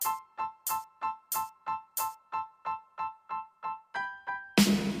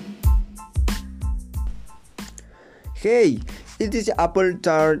Hey, it is Apple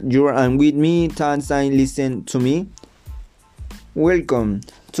Tart. You are with me. Thanks and listen to me. Welcome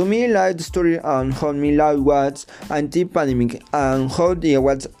to me live story on how me life was anti-pandemic and how they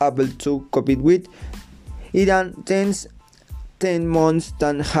was able to cope with it and 10 months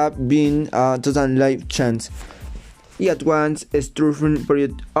that have been a total life change. It was a stressful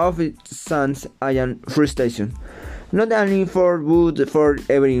period of sense and frustration. Not only for but for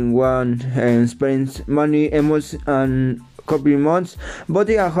everyone experienced many emotions and couple months, but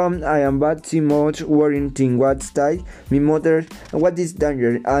at home I am bad too much worrying thing what style, my mother, what is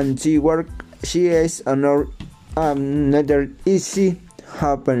danger, and she is another easy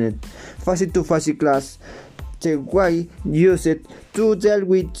happened. Face to face class, the way use it to deal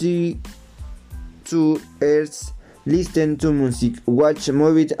with the 2 years, listen to music, watch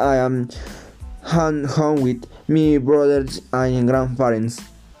movies. I am home with my brothers and grandparents.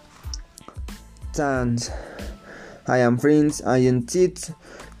 Thanks. I am friends. I am teach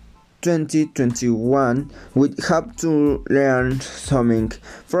 2021. We have to learn something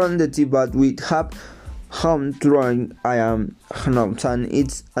from the but we have home drawing. I am not and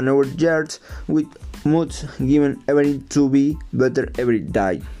it's another year with much given every to be better every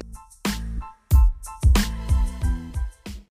day.